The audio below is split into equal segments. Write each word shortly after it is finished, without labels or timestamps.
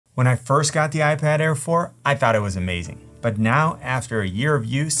When I first got the iPad Air 4, I thought it was amazing. But now, after a year of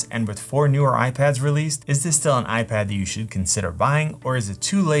use and with 4 newer iPads released, is this still an iPad that you should consider buying, or is it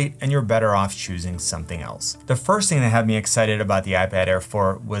too late and you're better off choosing something else? The first thing that had me excited about the iPad Air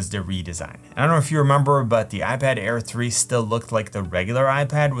 4 was the redesign. I don't know if you remember, but the iPad Air 3 still looked like the regular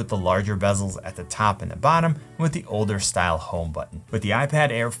iPad with the larger bezels at the top and the bottom, and with the older style home button. With the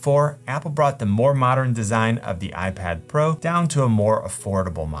iPad Air 4, Apple brought the more modern design of the iPad Pro down to a more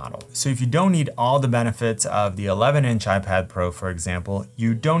affordable model. So if you don't need all the benefits of the 11-inch iPad Pro, for example,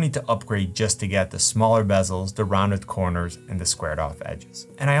 you don't need to upgrade just to get the smaller bezels, the rounded corners, and the squared off edges.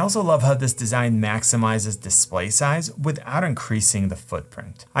 And I also love how this design maximizes display size without increasing the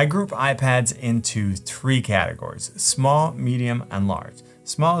footprint. I group iPads into 3 categories: small, medium, and large.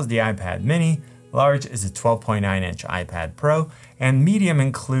 Small is the iPad mini, large is the 12.9-inch iPad Pro, and medium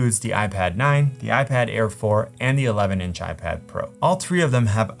includes the iPad 9, the iPad Air 4, and the 11-inch iPad Pro. All 3 of them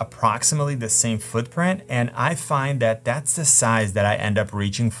have approximately the same footprint, and I find that that's the size that I end up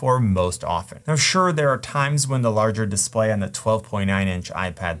reaching for most often. Now sure, there are times when the larger display on the 12.9-inch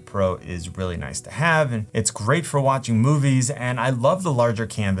iPad Pro is really nice to have, and it's great for watching movies, and I love the larger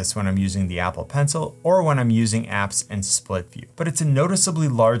canvas when I'm using the Apple Pencil or when I'm using apps in split view. But it's a noticeably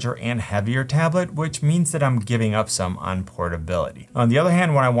larger and heavier tablet, which means that I'm giving up some on portability. On the other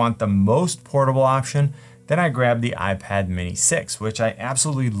hand, when I want the most portable option, then I grab the iPad mini 6, which I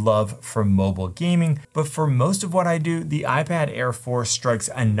absolutely love for mobile gaming, but for most of what I do, the iPad Air 4 strikes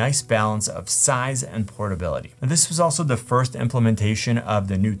a nice balance of size and portability. Now, this was also the first implementation of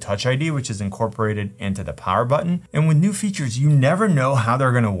the new Touch ID, which is incorporated into the power button. And with new features, you never know how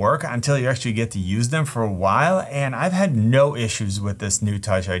they're gonna work until you actually get to use them for a while, and I've had no issues with this new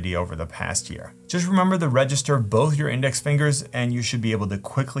Touch ID over the past year. Just remember to register both your index fingers and you should be able to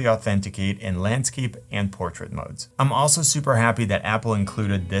quickly authenticate in landscape and portrait modes. I'm also super happy that Apple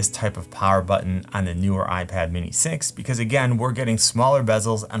included this type of power button on the newer iPad mini 6 because again, we're getting smaller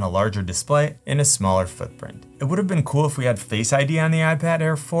bezels and a larger display in a smaller footprint. It would have been cool if we had Face ID on the iPad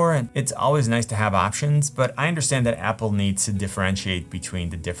Air 4, and it's always nice to have options, but I understand that Apple needs to differentiate between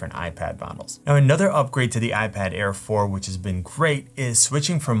the different iPad models. Now, another upgrade to the iPad Air 4, which has been great, is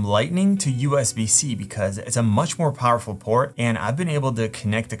switching from Lightning to USB-C because it's a much more powerful port, and I've been able to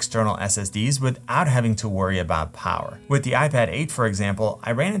connect external SSDs without having to worry about power. With the iPad 8, for example,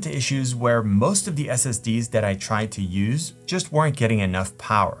 I ran into issues where most of the SSDs that I tried to use just weren't getting enough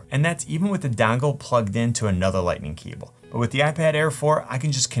power, and that's even with the dongle plugged into another Lightning cable. But with the iPad Air 4, I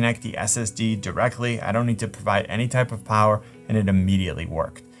can just connect the SSD directly. I don't need to provide any type of power, and it immediately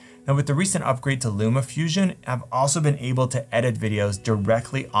worked. Now with the recent upgrade to LumaFusion, I've also been able to edit videos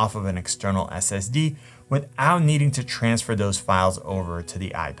directly off of an external SSD without needing to transfer those files over to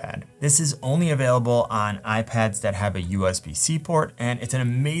the iPad. This is only available on iPads that have a USB-C port, and it's an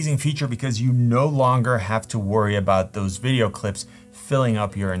amazing feature because you no longer have to worry about those video clips filling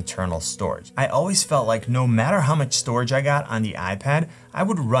up your internal storage. I always felt like no matter how much storage I got on the iPad, I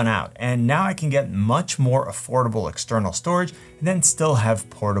would run out, and now I can get much more affordable external storage and then still have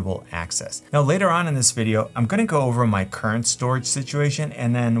portable access. Now later on in this video, I'm gonna go over my current storage situation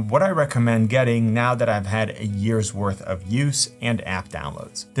and then what I recommend getting now that I've had a year's worth of use and app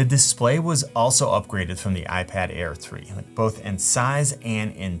downloads. The display was also upgraded from the iPad Air 3, both in size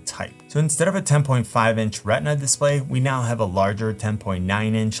and in type. So instead of a 10.5-inch Retina display, we now have a larger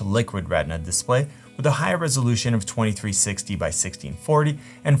 10.9-inch Liquid Retina display with a higher resolution of 2360 by 1640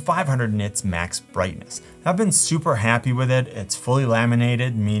 and 500 nits max brightness. I've been super happy with it. It's fully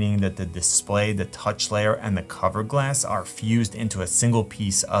laminated, meaning that the display, the touch layer, and the cover glass are fused into a single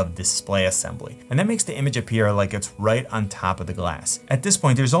piece of display assembly. And that makes the image appear like it's right on top of the glass. At this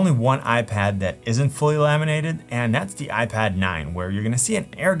point, there's only one iPad that isn't fully laminated, and that's the iPad 9, where you're gonna see an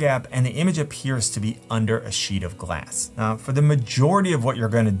air gap and the image appears to be under a sheet of glass. Now, for the majority of what you're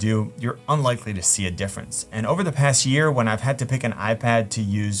gonna do, you're unlikely to see a difference. And over the past year, when I've had to pick an iPad to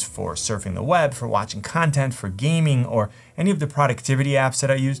use for surfing the web, for watching content, for gaming, or any of the productivity apps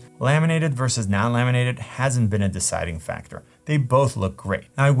that I use, laminated versus non-laminated hasn't been a deciding factor. They both look great.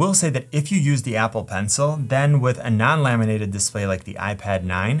 Now, I will say that if you use the Apple Pencil, then with a non-laminated display like the iPad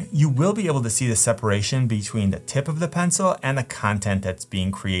 9, you will be able to see the separation between the tip of the pencil and the content that's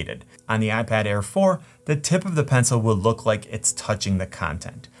being created. On the iPad Air 4, the tip of the pencil will look like it's touching the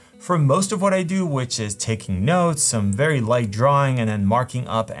content. For most of what I do, which is taking notes, some very light drawing, and then marking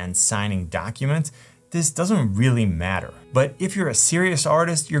up and signing documents, this doesn't really matter. But if you're a serious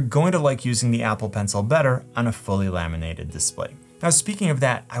artist, you're going to like using the Apple Pencil better on a fully laminated display. Now, speaking of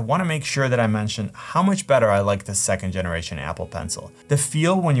that, I want to make sure that I mention how much better I like the second generation Apple Pencil. The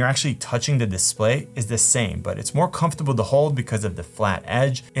feel when you're actually touching the display is the same, but it's more comfortable to hold because of the flat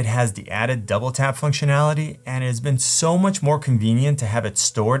edge. It has the added double tap functionality, and it has been so much more convenient to have it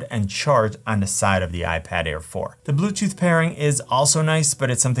stored and charged on the side of the iPad Air 4. The Bluetooth pairing is also nice,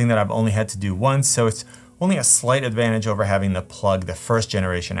 but it's something that I've only had to do once, so it's only a slight advantage over having to plug the first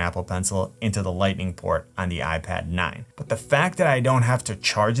generation Apple Pencil into the Lightning port on the iPad 9. But the fact that I don't have to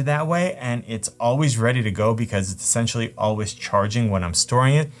charge it that way and it's always ready to go because it's essentially always charging when I'm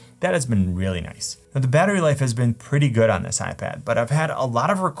storing it, that has been really nice. Now, the battery life has been pretty good on this iPad, but I've had a lot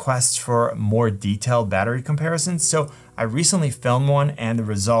of requests for more detailed battery comparisons, so I recently filmed one and the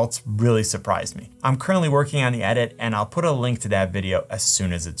results really surprised me. I'm currently working on the edit and I'll put a link to that video as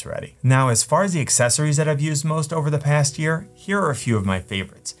soon as it's ready. Now, as far as the accessories that I've used most over the past year, here are a few of my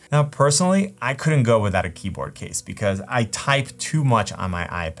favorites. Now, personally, I couldn't go without a keyboard case because I type too much on my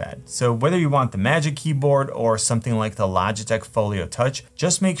iPad. So whether you want the Magic Keyboard or something like the Logitech Folio Touch,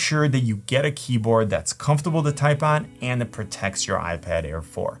 just make sure that you get a keyboard that's comfortable to type on and that protects your iPad Air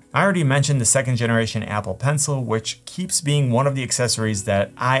 4. I already mentioned the second generation Apple Pencil, which keeps being one of the accessories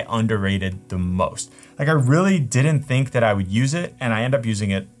that I underrated the most. Like, I really didn't think that I would use it, and I end up using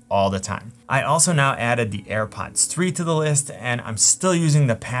it all the time. I also now added the AirPods 3 to the list, and I'm still using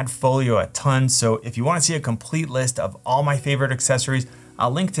the Pad Folio a ton, so if you want to see a complete list of all my favorite accessories,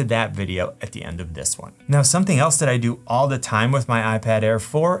 I'll link to that video at the end of this one. Now, something else that I do all the time with my iPad Air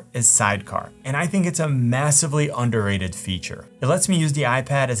 4 is Sidecar, and I think it's a massively underrated feature. It lets me use the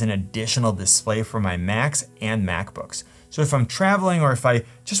iPad as an additional display for my Macs and MacBooks. So if I'm traveling or if I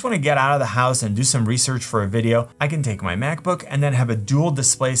just want to get out of the house and do some research for a video, I can take my MacBook and then have a dual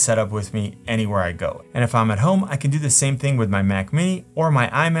display set up with me anywhere I go. And if I'm at home, I can do the same thing with my Mac Mini or my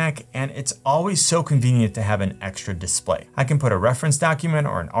iMac, and it's always so convenient to have an extra display. I can put a reference document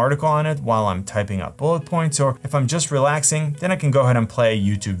or an article on it while I'm typing up bullet points, or if I'm just relaxing, then I can go ahead and play a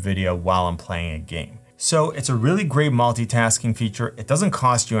YouTube video while I'm playing a game. So it's a really great multitasking feature. It doesn't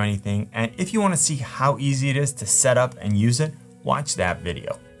cost you anything. And if you want to see how easy it is to set up and use it, watch that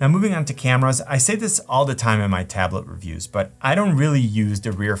video. Now, moving on to cameras, I say this all the time in my tablet reviews, but I don't really use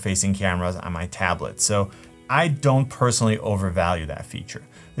the rear-facing cameras on my tablet, so I don't personally overvalue that feature.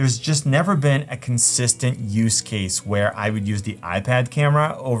 There's just never been a consistent use case where I would use the iPad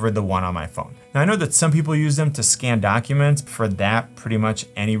camera over the one on my phone. Now, I know that some people use them to scan documents. For that, pretty much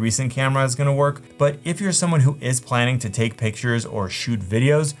any recent camera is gonna work. But if you're someone who is planning to take pictures or shoot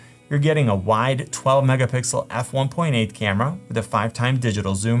videos, you're getting a wide 12 megapixel f1.8 camera with a 5x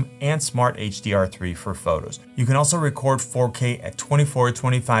digital zoom and smart HDR3 for photos. You can also record 4K at 24,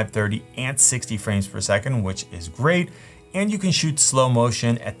 25, 30, and 60 frames per second, which is great. And you can shoot slow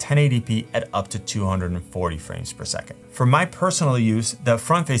motion at 1080p at up to 240 frames per second. For my personal use, the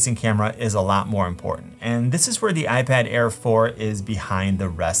front-facing camera is a lot more important. And this is where the iPad Air 4 is behind the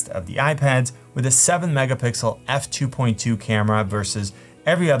rest of the iPads with a 7 megapixel f2.2 camera versus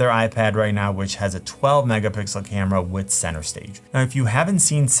every other iPad right now, which has a 12 megapixel camera with center stage. Now, if you haven't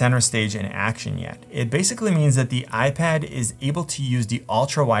seen center stage in action yet, it basically means that the iPad is able to use the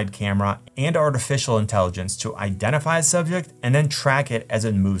ultra wide camera and artificial intelligence to identify a subject and then track it as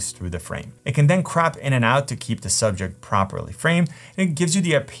it moves through the frame. It can then crop in and out to keep the subject properly framed, and it gives you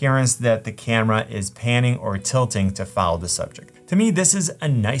the appearance that the camera is panning or tilting to follow the subject. To me, this is a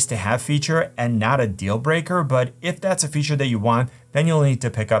nice to have feature and not a deal breaker, but if that's a feature that you want, then you'll need to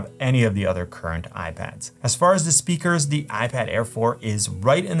pick up any of the other current iPads. As far as the speakers, the iPad Air 4 is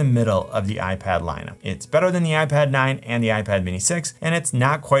right in the middle of the iPad lineup. It's better than the iPad 9 and the iPad Mini 6, and it's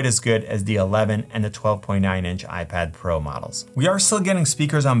not quite as good as the 11 and the 12.9-inch iPad Pro models. We are still getting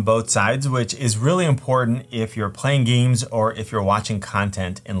speakers on both sides, which is really important if you're playing games or if you're watching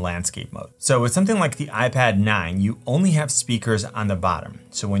content in landscape mode. So with something like the iPad 9, you only have speakers on the bottom.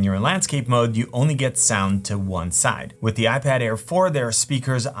 So when you're in landscape mode, you only get sound to one side. With the iPad Air 4, there are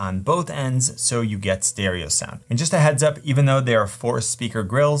speakers on both ends, so you get stereo sound. And just a heads up, even though there are 4 speaker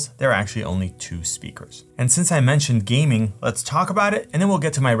grills, there are actually only 2 speakers. And since I mentioned gaming, let's talk about it, and then we'll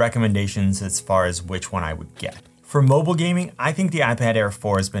get to my recommendations as far as which one I would get. For mobile gaming, I think the iPad Air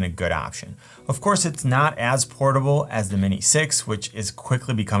 4 has been a good option. Of course, it's not as portable as the Mini 6, which is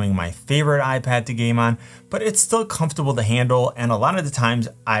quickly becoming my favorite iPad to game on, but it's still comfortable to handle, and a lot of the times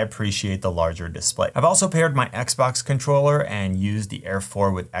I appreciate the larger display. I've also paired my Xbox controller and used the Air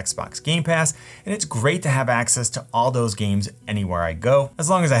 4 with Xbox Game Pass, and it's great to have access to all those games anywhere I go, as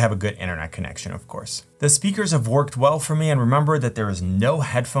long as I have a good internet connection, of course. The speakers have worked well for me, and remember that there is no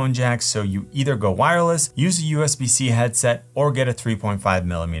headphone jack, so you either go wireless, use a USB-C headset, or get a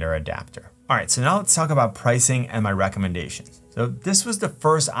 3.5mm adapter. All right, so now let's talk about pricing and my recommendations. So this was the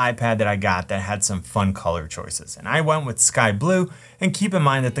first iPad that I got that had some fun color choices, and I went with sky blue, and keep in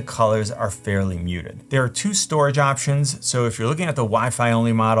mind that the colors are fairly muted. There are two storage options, so if you're looking at the Wi-Fi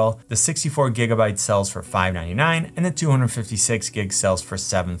only model, the 64GB sells for $599 and the 256GB sells for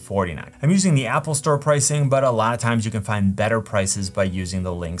 $749. I'm using the Apple Store pricing, but a lot of times you can find better prices by using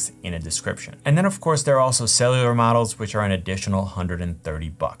the links in a description. And then of course there are also cellular models, which are an additional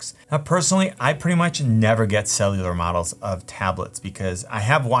 $130. Now personally, I pretty much never get cellular models of tablets because I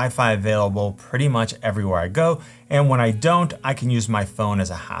have Wi-Fi available pretty much everywhere I go, and when I don't, I can use my phone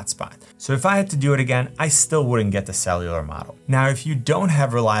as a hotspot. So if I had to do it again, I still wouldn't get the cellular model. Now, if you don't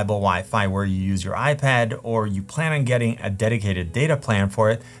have reliable Wi-Fi where you use your iPad, or you plan on getting a dedicated data plan for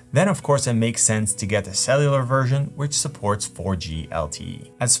it, then of course it makes sense to get the cellular version, which supports 4G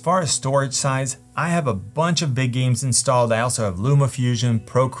LTE. As far as storage size, I have a bunch of big games installed. I also have LumaFusion,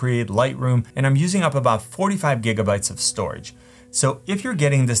 Procreate, Lightroom, and I'm using up about 45GB of storage. So if you're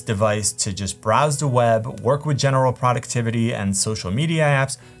getting this device to just browse the web, work with general productivity and social media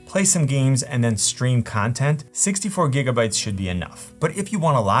apps, play some games, and then stream content, 64GB should be enough. But if you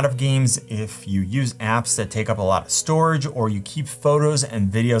want a lot of games, if you use apps that take up a lot of storage, or you keep photos and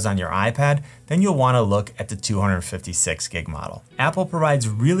videos on your iPad, then you'll want to look at the 256GB model. Apple provides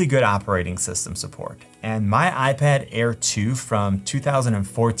really good operating system support, and my iPad Air 2 from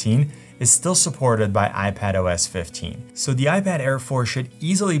 2014 is still supported by iPadOS 15. So the iPad Air 4 should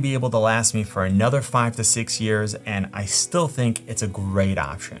easily be able to last me for another 5 to 6 years, and I still think it's a great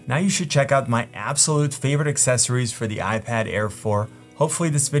option. Now you should check out my absolute favorite accessories for the iPad Air 4. Hopefully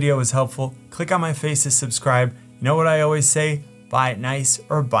this video was helpful. Click on my face to subscribe. You know what I always say? Buy it nice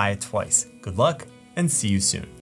or buy it twice. Good luck and see you soon.